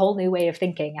this like whole new way of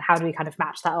thinking, and how do we kind of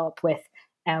match that up with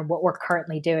what we're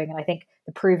currently doing? And I think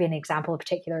the Peruvian example in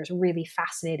particular is a really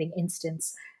fascinating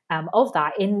instance of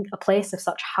that in a place of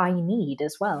such high need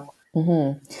as well.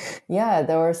 Mm-hmm. Yeah,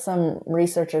 there were some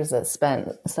researchers that spent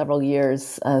several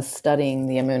years studying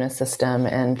the Amuna system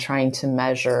and trying to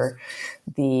measure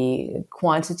the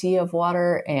quantity of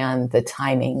water and the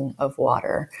timing of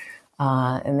water.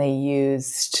 And they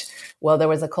used, there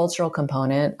was a cultural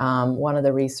component. One of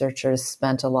the researchers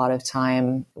spent a lot of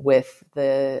time with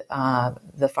the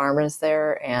farmers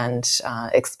there and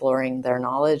exploring their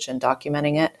knowledge and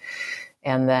documenting it.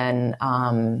 And then,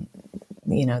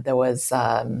 there was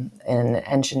an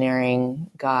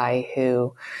engineering guy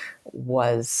who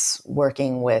was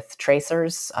working with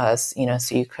tracers,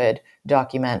 so you could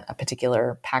document a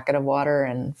particular packet of water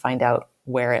and find out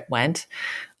where it went.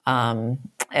 And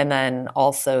then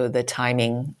also the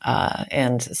timing.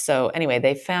 And so anyway,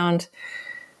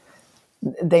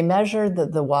 they measured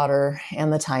the water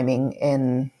and the timing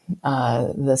in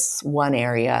this one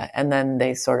area, and then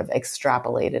they sort of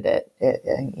extrapolated it,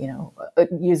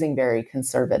 using very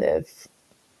conservative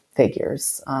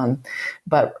figures.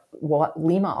 But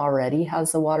Lima already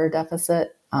has a water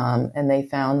deficit, and they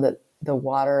found that the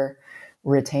water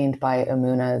retained by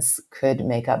Amunas could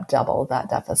make up double that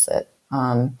deficit.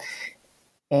 And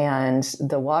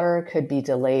the water could be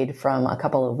delayed from a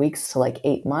couple of weeks to like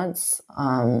 8 months.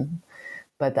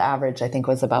 But the average, I think,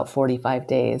 was about 45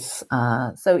 days.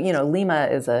 So, Lima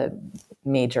is a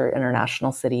major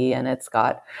international city, and it's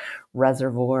got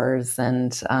reservoirs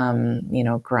and,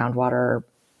 groundwater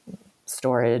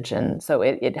storage. And so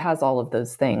it has all of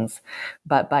those things.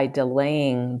 But by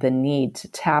delaying the need to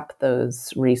tap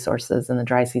those resources in the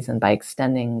dry season by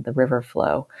extending the river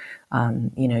flow,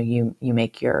 you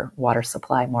make your water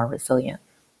supply more resilient.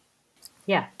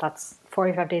 Yeah, that's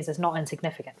 45 days is not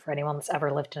insignificant for anyone that's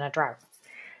ever lived in a drought.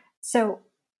 So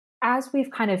as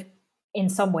we've kind of, in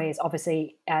some ways,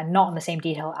 obviously not in the same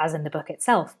detail as in the book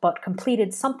itself, but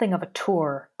completed something of a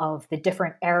tour of the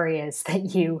different areas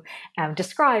that you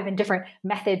describe and different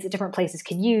methods that different places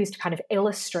can use to kind of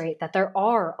illustrate that there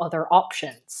are other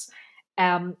options.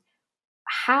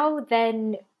 How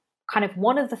then, kind of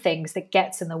one of the things that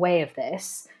gets in the way of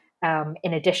this,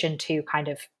 in addition to kind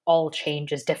of all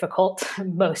change is difficult,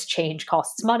 most change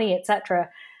costs money,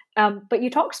 etc., but you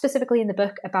talk specifically in the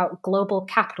book about global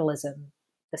capitalism,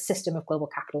 the system of global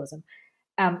capitalism.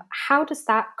 How does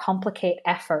that complicate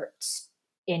efforts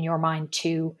in your mind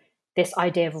to this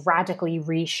idea of radically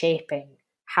reshaping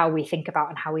how we think about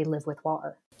and how we live with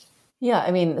water? Yeah,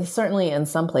 I mean, certainly in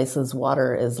some places,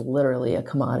 water is literally a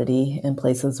commodity. In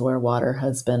places where water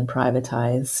has been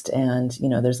privatized, and,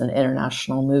 there's an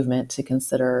international movement to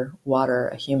consider water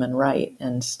a human right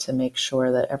and to make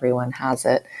sure that everyone has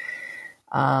it.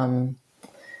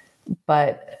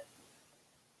 But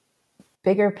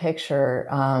bigger picture,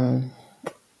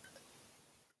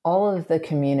 all of the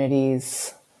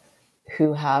communities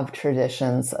who have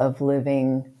traditions of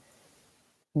living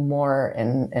more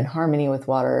in harmony with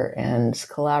water and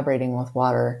collaborating with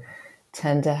water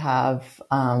tend to have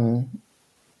a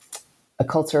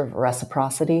culture of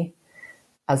reciprocity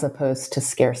as opposed to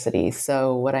scarcity.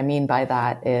 So what I mean by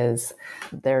that is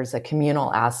there's a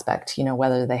communal aspect,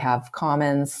 whether they have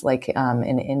commons, like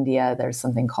in India, there's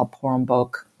something called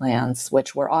Porombok lands,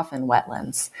 which were often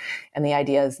wetlands. And the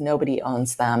idea is nobody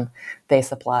owns them. They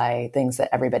supply things that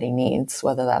everybody needs,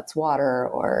 whether that's water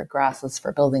or grasses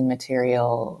for building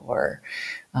material or,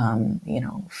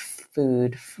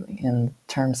 food in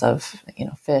terms of,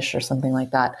 fish or something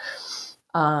like that.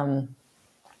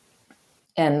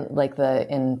 And like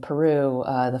in Peru,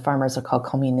 the farmers are called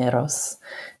comineros,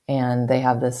 and they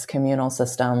have this communal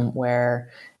system where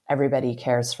everybody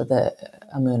cares for the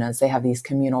amunas. They have these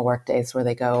communal work days where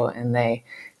they go and they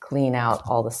clean out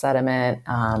all the sediment,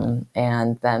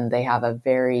 and then they have a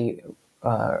very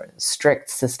strict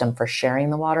system for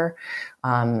sharing the water.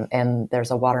 And there's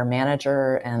a water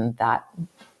manager, and that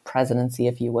presidency,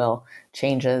 if you will,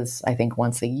 changes, I think,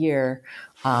 once a year.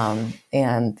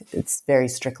 And it's very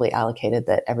strictly allocated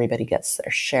that everybody gets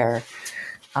their share.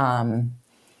 And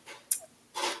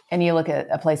you look at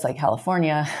a place like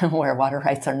California where water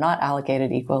rights are not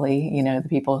allocated equally. The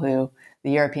people who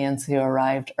the Europeans who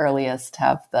arrived earliest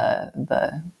have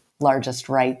the largest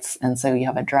rights. And so you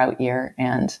have a drought year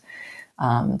and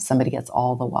somebody gets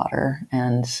all the water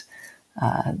and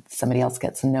somebody else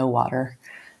gets no water.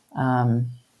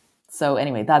 So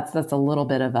anyway, that's a little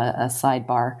bit of a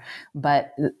sidebar.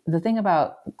 But the thing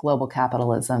about global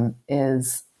capitalism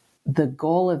is the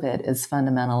goal of it is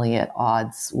fundamentally at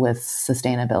odds with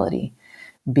sustainability,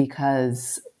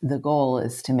 because the goal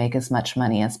is to make as much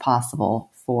money as possible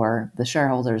for the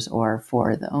shareholders or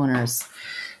for the owners.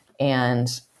 And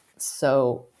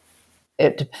so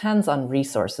it depends on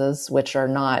resources, which are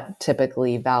not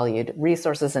typically valued.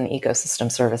 Resources and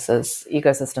ecosystem services.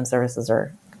 Ecosystem services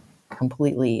are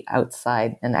completely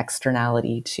outside an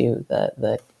externality to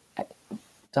the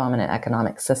dominant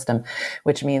economic system,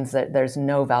 which means that there's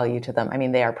no value to them. I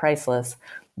mean, they are priceless,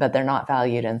 but they're not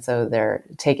valued, and so they're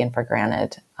taken for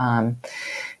granted.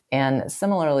 And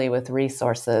similarly with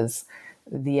resources,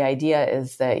 the idea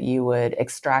is that you would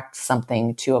extract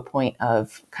something to a point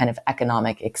of kind of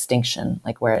economic extinction,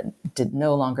 like where it did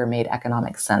no longer made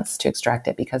economic sense to extract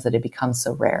it because it had become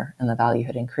so rare and the value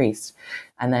had increased.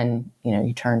 And then,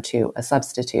 you turn to a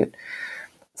substitute.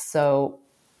 So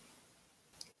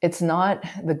it's not,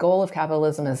 the goal of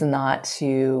capitalism is not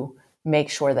to make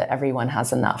sure that everyone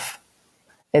has enough.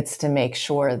 It's to make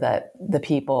sure that the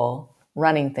people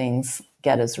running things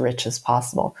get as rich as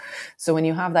possible. So when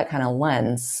you have that kind of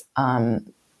lens,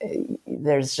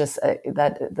 there's just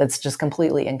that's just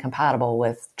completely incompatible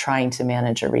with trying to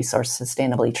manage a resource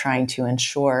sustainably, trying to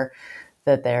ensure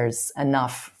that there's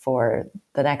enough for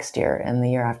the next year and the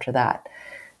year after that.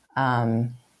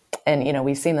 And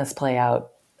we've seen this play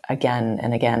out again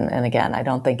and again and again. I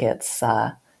don't think it's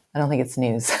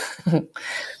news.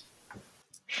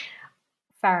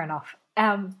 Fair enough.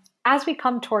 As we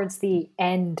come towards the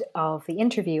end of the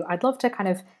interview, I'd love to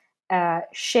kind of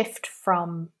shift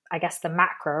from, I guess, the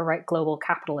macro, right, global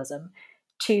capitalism,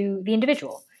 to the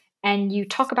individual. And you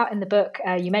talk about in the book,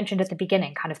 you mentioned at the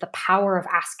beginning, kind of the power of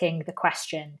asking the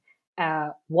question,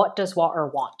 what does water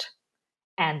want?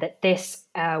 And that this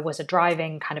was a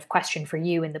driving kind of question for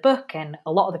you in the book and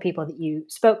a lot of the people that you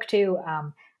spoke to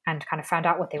and kind of found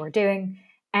out what they were doing.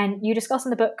 And you discuss in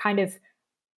the book kind of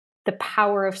the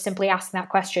power of simply asking that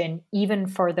question, even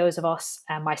for those of us,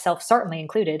 myself certainly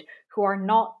included, who are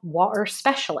not water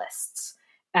specialists,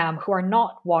 who are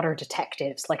not water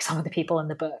detectives like some of the people in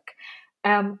the book.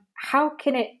 How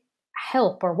can it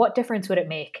help, or what difference would it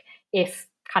make if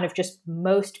kind of just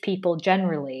most people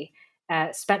generally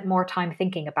spent more time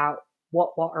thinking about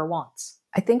what water wants?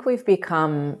 I think we've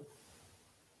become,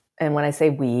 and when I say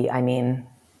we, I mean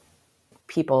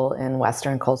people in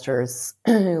Western cultures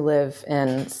who live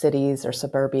in cities or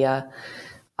suburbia,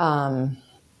 I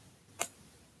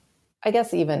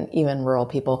guess even rural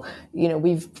people,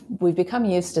 we've become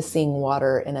used to seeing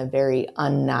water in a very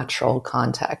unnatural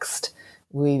context.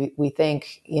 We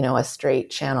think, a straight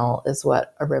channel is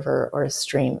what a river or a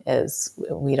stream is.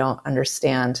 We don't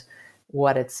understand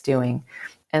what it's doing.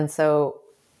 And so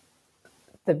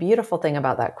the beautiful thing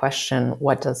about that question,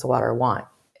 what does water want,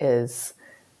 is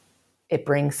it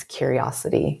brings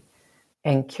curiosity,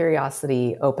 and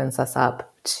curiosity opens us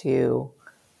up to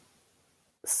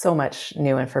so much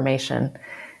new information.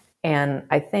 And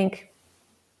I think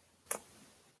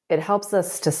it helps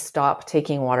us to stop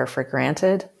taking water for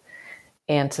granted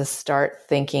and to start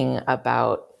thinking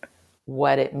about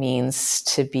what it means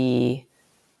to be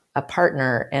a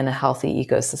partner in a healthy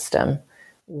ecosystem,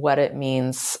 what it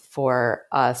means for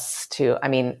us to,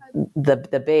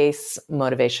 the base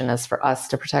motivation is for us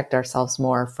to protect ourselves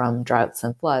more from droughts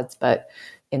and floods, but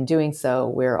in doing so,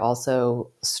 we're also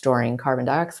storing carbon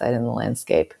dioxide in the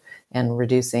landscape and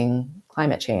reducing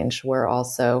climate change. We're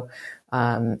also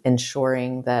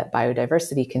ensuring that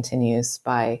biodiversity continues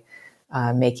by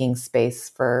making space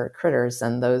for critters,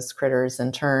 and those critters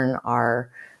in turn are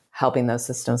helping those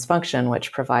systems function,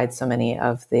 which provides so many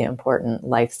of the important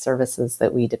life services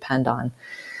that we depend on.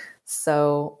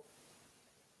 So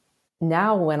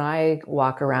now when I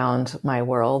walk around my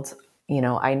world,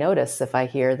 I notice if I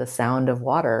hear the sound of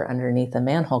water underneath a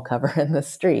manhole cover in the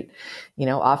street.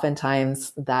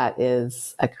 Oftentimes that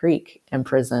is a creek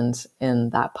imprisoned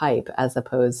in that pipe as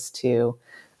opposed to,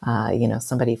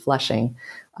 somebody flushing.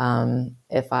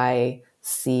 If I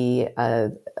see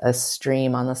a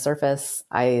stream on the surface,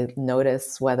 I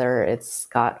notice whether it's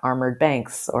got armored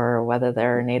banks or whether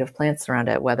there are native plants around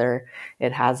it, whether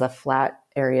it has a flat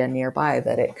area nearby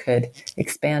that it could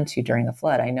expand to during a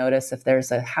flood. I notice if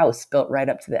there's a house built right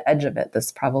up to the edge of it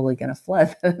that's probably going to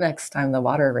flood the next time the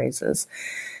water raises.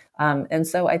 And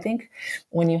so I think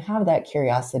when you have that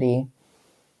curiosity,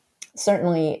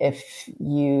 certainly if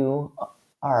you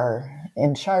are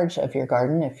in charge of your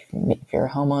garden, if you're a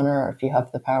homeowner or if you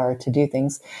have the power to do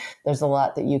things, there's a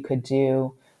lot that you could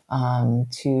do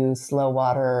to slow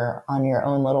water on your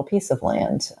own little piece of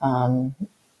land,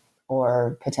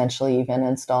 or potentially even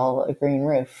install a green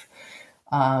roof.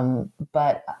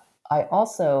 But I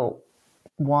also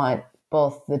want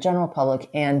both the general public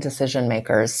and decision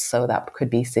makers, so that could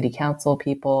be city council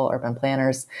people, urban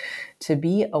planners, to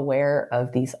be aware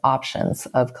of these options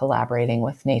of collaborating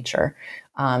with nature.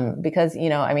 Because,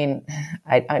 I'm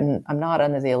not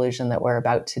under the illusion that we're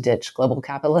about to ditch global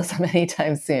capitalism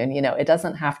anytime soon. It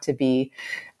doesn't have to be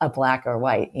a black or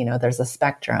white, there's a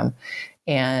spectrum.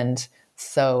 And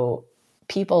so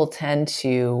people tend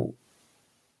to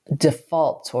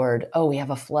default toward, oh, we have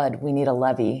a flood, we need a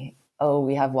levee. Oh,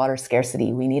 we have water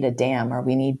scarcity, we need a dam, or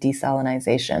we need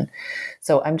desalination.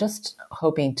 So I'm just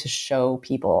hoping to show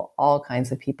people, all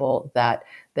kinds of people, that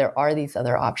there are these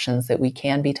other options that we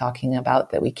can be talking about,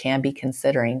 that we can be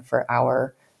considering for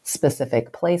our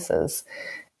specific places.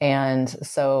 And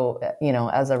so,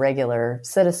 as a regular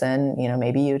citizen,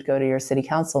 maybe you'd go to your city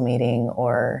council meeting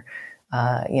or,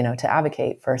 to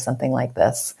advocate for something like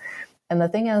this. And the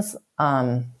thing is,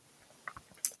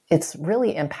 it's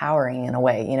really empowering in a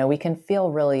way. We can feel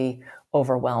really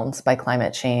overwhelmed by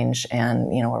climate change, and,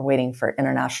 we're waiting for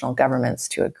international governments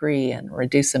to agree and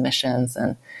reduce emissions.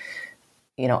 And,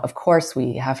 of course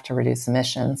we have to reduce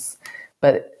emissions,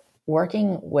 but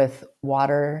working with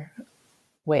waterways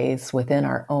within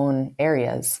our own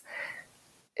areas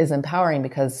is empowering,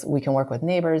 because we can work with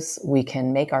neighbors. We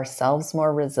can make ourselves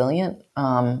more resilient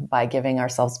by giving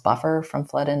ourselves buffer from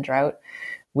flood and drought.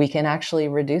 We can actually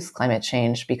reduce climate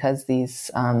change because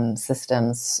these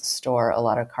systems store a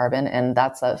lot of carbon. And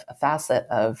that's a facet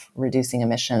of reducing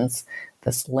emissions,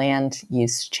 this land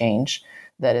use change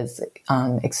that is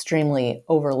extremely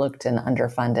overlooked and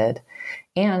underfunded.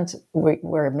 And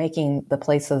we're making the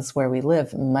places where we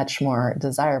live much more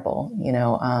desirable.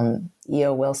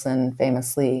 E.O. Wilson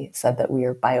famously said that we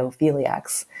are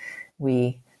biophiliacs.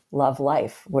 We love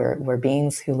life. We're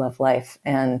beings who love life.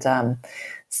 And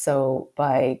so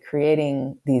by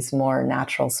creating these more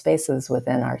natural spaces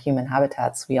within our human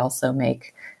habitats, we also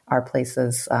make our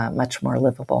places much more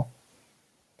livable.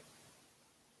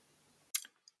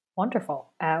 Wonderful.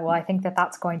 Well, I think that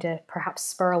that's going to perhaps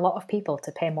spur a lot of people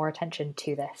to pay more attention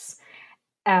to this.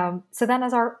 So then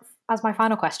as my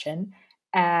final question,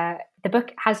 the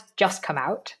book has just come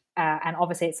out, and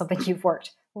obviously it's something you've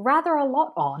worked rather a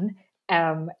lot on,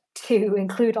 to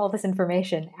include all this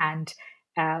information and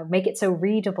make it so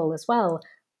readable as well.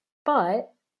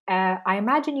 But I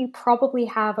imagine you probably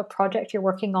have a project you're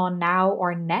working on now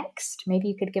or next. Maybe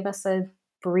you could give us a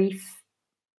brief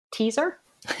teaser?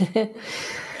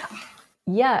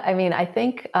 Yeah, I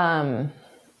think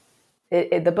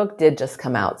the book did just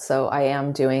come out, so I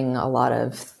am doing a lot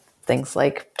of things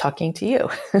like talking to you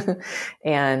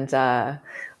and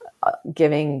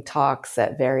giving talks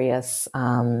at various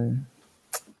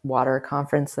water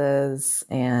conferences,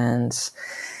 and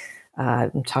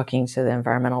talking to the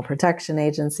Environmental Protection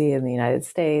Agency in the United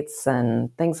States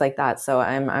and things like that. So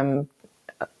I'm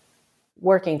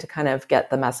working to kind of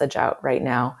get the message out right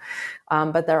now.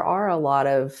 But there are a lot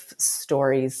of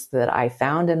stories that I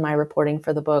found in my reporting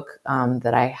for the book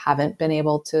that I haven't been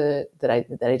able to, that I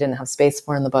didn't have space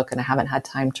for in the book, and I haven't had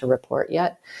time to report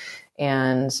yet.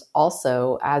 And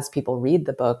also, as people read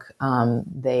the book,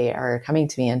 they are coming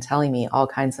to me and telling me all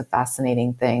kinds of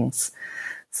fascinating things.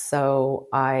 So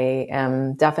I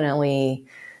am definitely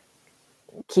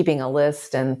keeping a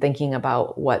list and thinking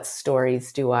about what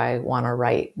stories do I want to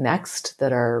write next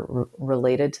that are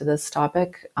related to this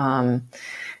topic. And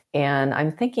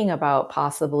I'm thinking about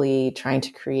possibly trying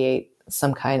to create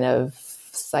some kind of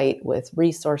site with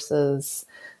resources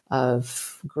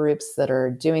of groups that are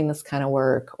doing this kind of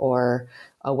work, or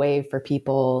a way for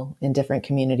people in different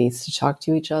communities to talk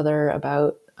to each other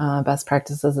about best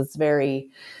practices. It's very,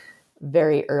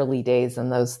 very early days in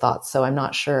those thoughts, so I'm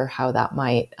not sure how that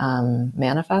might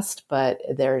manifest, but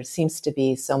there seems to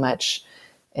be so much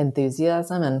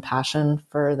enthusiasm and passion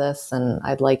for this, and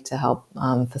I'd like to help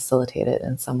facilitate it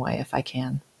in some way if I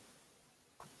can.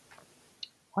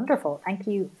 Wonderful. Thank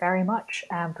you very much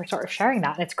for sort of sharing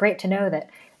that. It's great to know that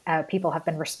people have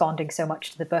been responding so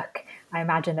much to the book. I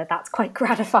imagine that that's quite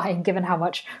gratifying given how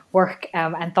much work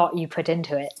and thought you put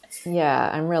into it. Yeah,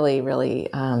 I'm really, really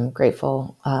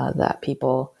grateful that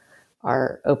people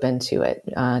are open to it,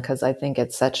 because I think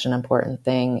it's such an important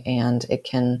thing and it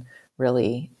can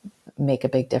really make a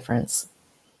big difference.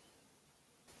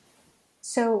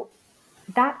 So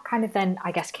that kind of then,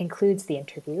 I guess, concludes the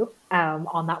interview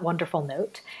on that wonderful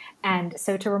note. And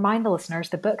so to remind the listeners,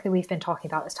 the book that we've been talking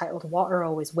about is titled Water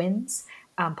Always Wins,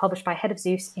 published by Head of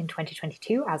Zeus in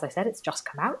 2022. As I said, it's just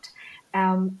come out.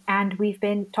 And we've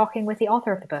been talking with the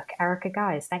author of the book, Erica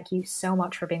Gies. Thank you so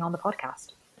much for being on the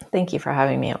podcast. Thank you for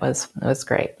having me. It was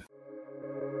great.